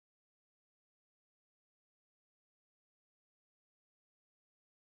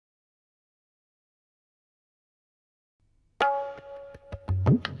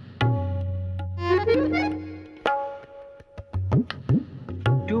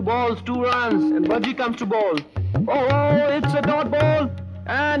2 balls, 2 runs, and Budgie comes to bowl. Oh, it's a dot ball,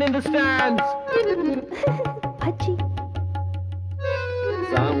 and in the stands. Budgie.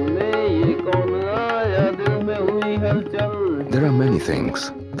 There are many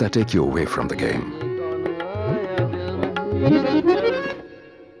things that take you away from the game.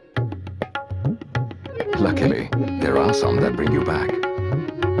 Luckily, there are some that bring you back.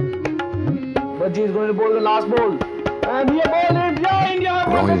 Budgie is going to bowl the last ball. And he bowled it. Yeah, India!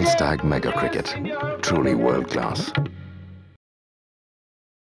 Royal Stag Mega Cricket. Truly world class.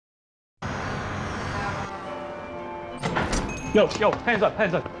 Yo, hands up,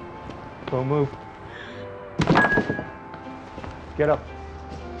 hands up. Don't move. Get up.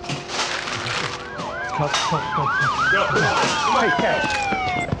 Cut. Yo, hey, catch.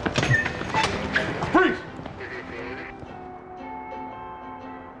 Freeze!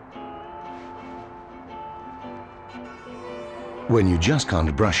 When you just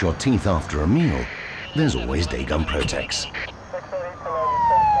can't brush your teeth after a meal, there's always Daygum Protex.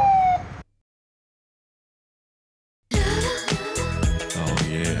 Oh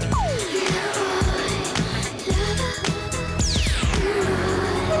yeah.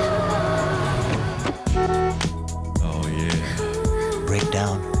 Oh yeah. Break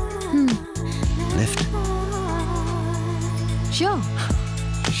down. Lift. Sure.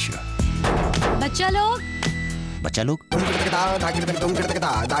 Sure. बच्चा लोग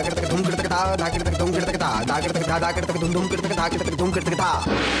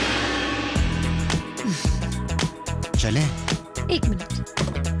चले। 1 minute.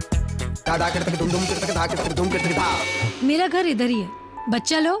 मेरा घर इधर ही है।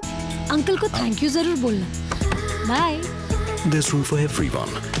 बच्चा लोग uncle को थैंक यू जरूर बोलना। Bye. There's room for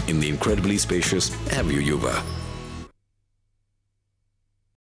everyone in the incredibly spacious Avenue Yuva.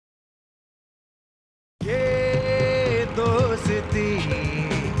 ये दोस्ती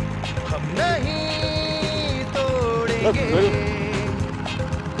हम नहीं तोड़ेंगे।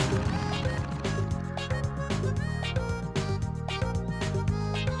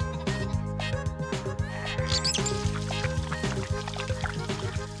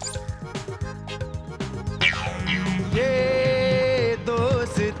 ये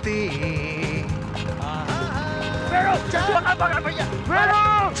दोस्ती भैया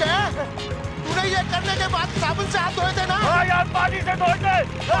तूने ये करने के बाद साबुन से हाथ धोए थे ना? हाँ यार, पानी से धोए थे।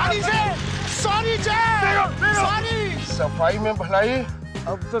 पानी से? Sorry sorry. सफाई में भलाई,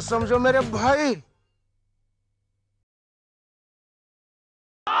 अब तो समझो मेरे भाई।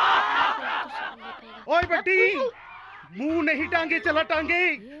 ओए बेटी, मुंह नहीं टांगे चला टांगे,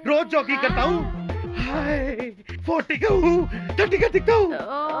 रोज जॉगिंग करता हूँ। हाय 40 का हूँ, 30 का दिखता हूँ।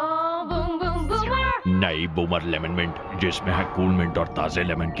 नई बूमर लेमन मिंट, जिसमें है कूल मिंट और ताजे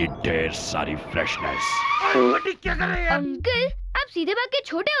लेमन की ढेर सारी फ्रेशनेस। क्या कर रहे हैं अंकल? आप सीधे भाग के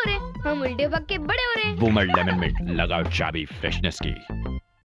छोटे हो रहे हैं, हम उल्टे भाग के बड़े हो रहे हैं। बूमर लेमन मिंट, लगाओ चाबी फ्रेशनेस की।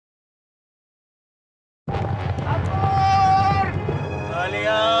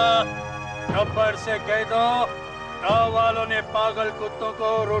 गब्बर से कह दो, गाँव वालों ने पागल कुत्तों को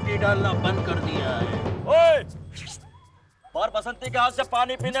रोटी डालना बंद कर दिया है। ओए, और बसंती के हाथ से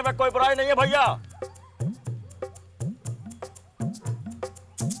पानी पीने में कोई बुराई नहीं है भैया।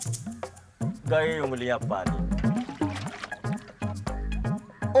 गई उंगलियां पानी।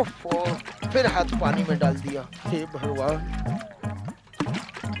 ओफो, फिर हाथ पानी में डाल दिया। हे भगवान,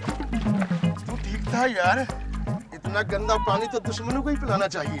 तू ठीक था यार। इतना गंदा पानी तो दुश्मनों को ही पिलाना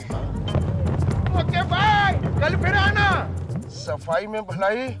चाहिए। ओके भाई, कल फिर आना। सफाई में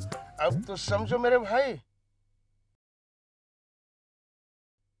भलाई, अब तो समझो मेरे भाई।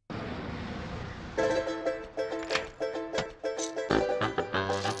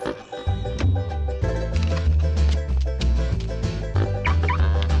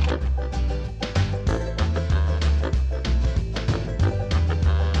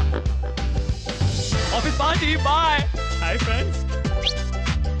 Office party, bye. Hi friends.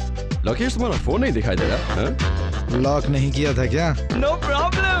 Lokesh, तुम्हारा फोन नहीं दिखाई दे रहा। लॉक नहीं किया था क्या? नो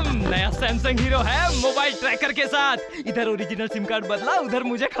प्रॉब्लम, नया सैमसंग हीरो है मोबाइल ट्रैकर के साथ। इधर ओरिजिनल सिम कार्ड बदला, उधर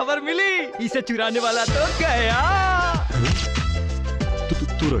मुझे खबर मिली। इसे चुराने वाला तो गया।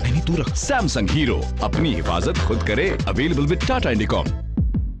 तू रख। सैमसंग हीरो, अपनी हिफाजत खुद करे। Available with Tata Indicom.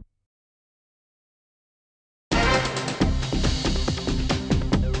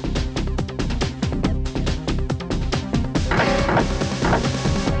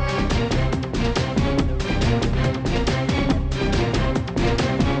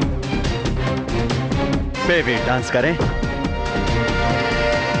 Baby dance करें?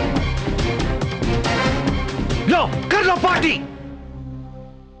 लो, कर लो पार्टी।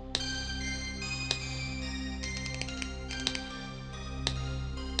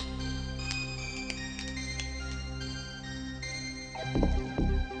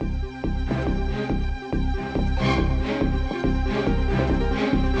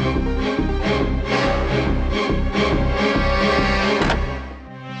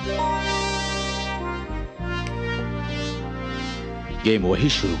 गेम वही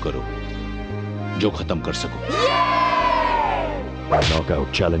शुरू करो जो खत्म कर सको।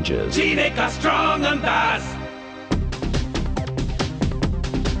 नॉकआउट चैलेंजर्स, जीने का स्ट्रॉन्ग अंदाज।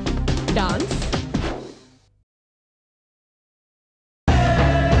 डांस,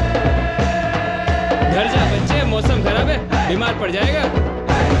 घर जा बच्चे, मौसम खराब है, बीमार पड़ जाएगा।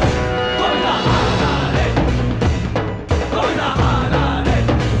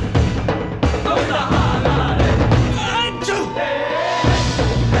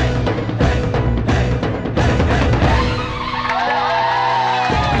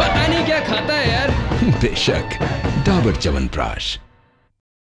 खाता है यार। बेशक, डाबर च्यवनप्राश।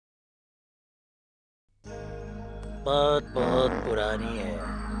 बहुत बहुत पुरानी है।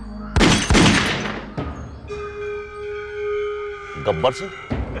 गब्बर से?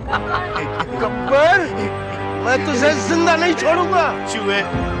 गब्बर, मैं तुझे जिंदा नहीं छोड़ूंगा। चूहे,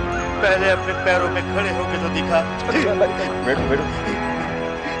 पहले अपने पैरों पे खड़े होके तो दिखा। बैठो बैठो।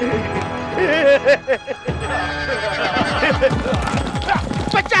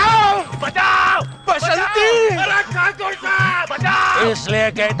 बचाओ बचाओ बसंती, बचाओ।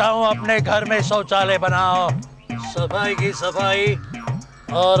 इसलिए कहता हूँ अपने घर में शौचालय बनाओ, सफाई की सफाई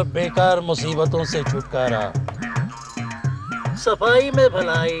और बेकार मुसीबतों से छुटकारा। सफाई में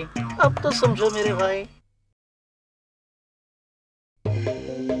भलाई, अब तो समझो मेरे भाई।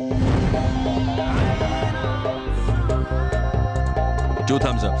 Two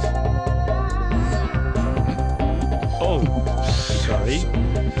thumbs up. Oh, sorry.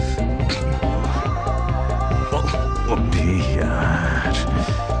 यार,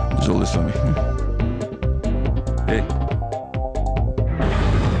 roll this for me. Hey.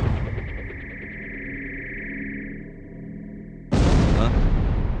 Huh?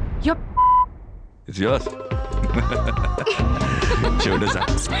 Yup. It's yours. छोटा सा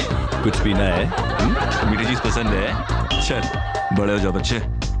कुछ पीना है? मीठी चीज पसंद है? चल, बड़े हो जाओ बच्चे।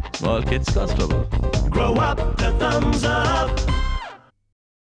 All kids cost trouble. Grow up, the thumbs up.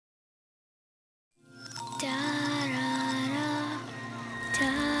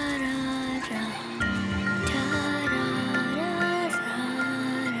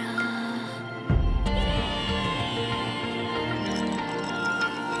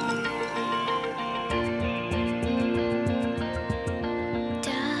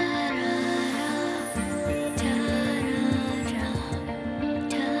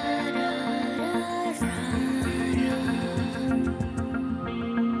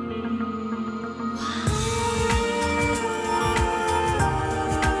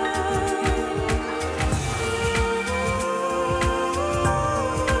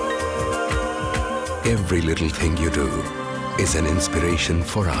 Every little thing you do is an inspiration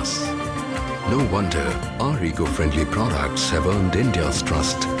for us. No wonder our eco-friendly products have earned India's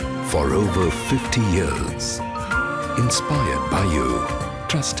trust for over 50 years. Inspired by you,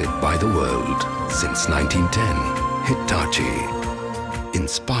 trusted by the world since 1910. Hitachi.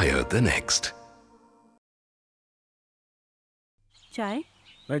 Inspire the next. चाय?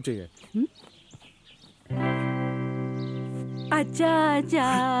 नहीं चाहिए। आजा आजा,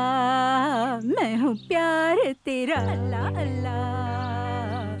 मैं हूँ प्यार तेरा, अल्लाह अल्लाह।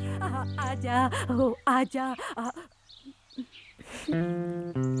 आजा हो आजा।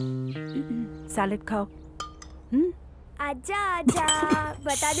 सैलेड खाओ। आजा आजा,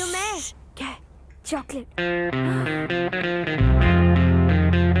 बता दूं मैं? क्या? चॉकलेट।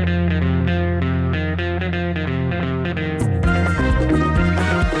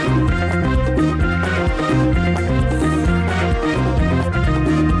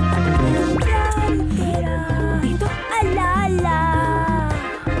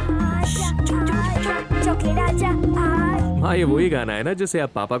 हाँ, ये वही गाना है ना जिसे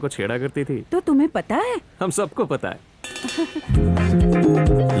आप पापा को छेड़ा करती थी। तो तुम्हें पता है? हम सबको पता है।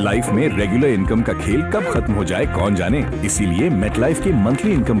 लाइफ में रेगुलर इनकम का खेल कब खत्म हो जाए कौन जाने, इसीलिए मेटलाइफ के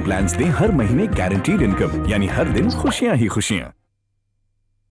मंथली इनकम प्लान्स दें हर महीने गारंटीड इनकम, यानी हर दिन खुशियां ही खुशियां।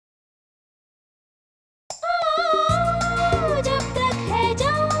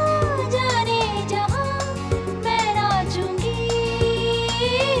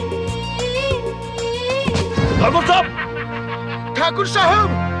 ठाकुर साहब, ठाकुर साहब,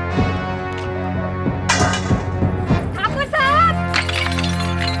 ठाकुर साहब,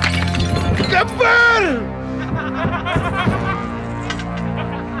 गब्बर!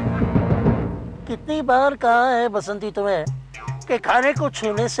 कितनी बार कहा है बसंती तुम्हें कि खाने को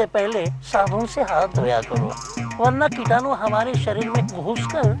छूने से पहले साबुन से हाथ धोया करो। वरना कीटाणु हमारे शरीर में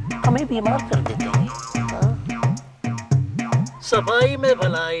घुसकर हमें बीमार कर देते हैं। हाँ? सफाई में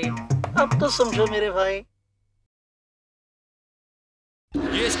भलाई, अब तो समझो मेरे भाई।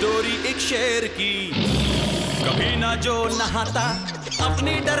 ये स्टोरी एक शेर की, कभी ना जो नहाता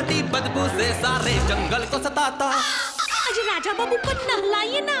अपनी डरती बदबू से सारे जंगल को सताता। आज राजा बाबू को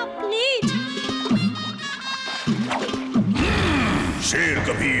नहलाइए ना प्लीज। शेर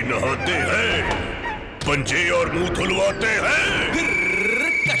कभी नहाते हैं, पंजे और मुंह धुलवाते हैं। फिर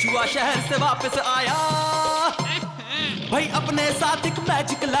कछुआ शहर से वापस आया, भाई अपने साथ एक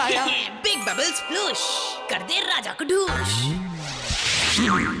मैजिक लाया। बिग बबल्स फ्लूश कर दे राजा को ढूश।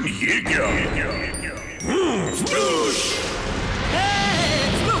 ये क्या? स्प्लूश!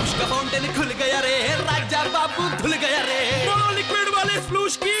 स्प्लूश का फाउंटेन खुल गया रे, राजा बाबू धुल गया रे। बोलो लिक्विड वाले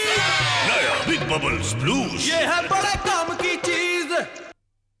स्प्लूश की। नया बिग बबल स्प्लूश। ये है बड़े काम की चीज।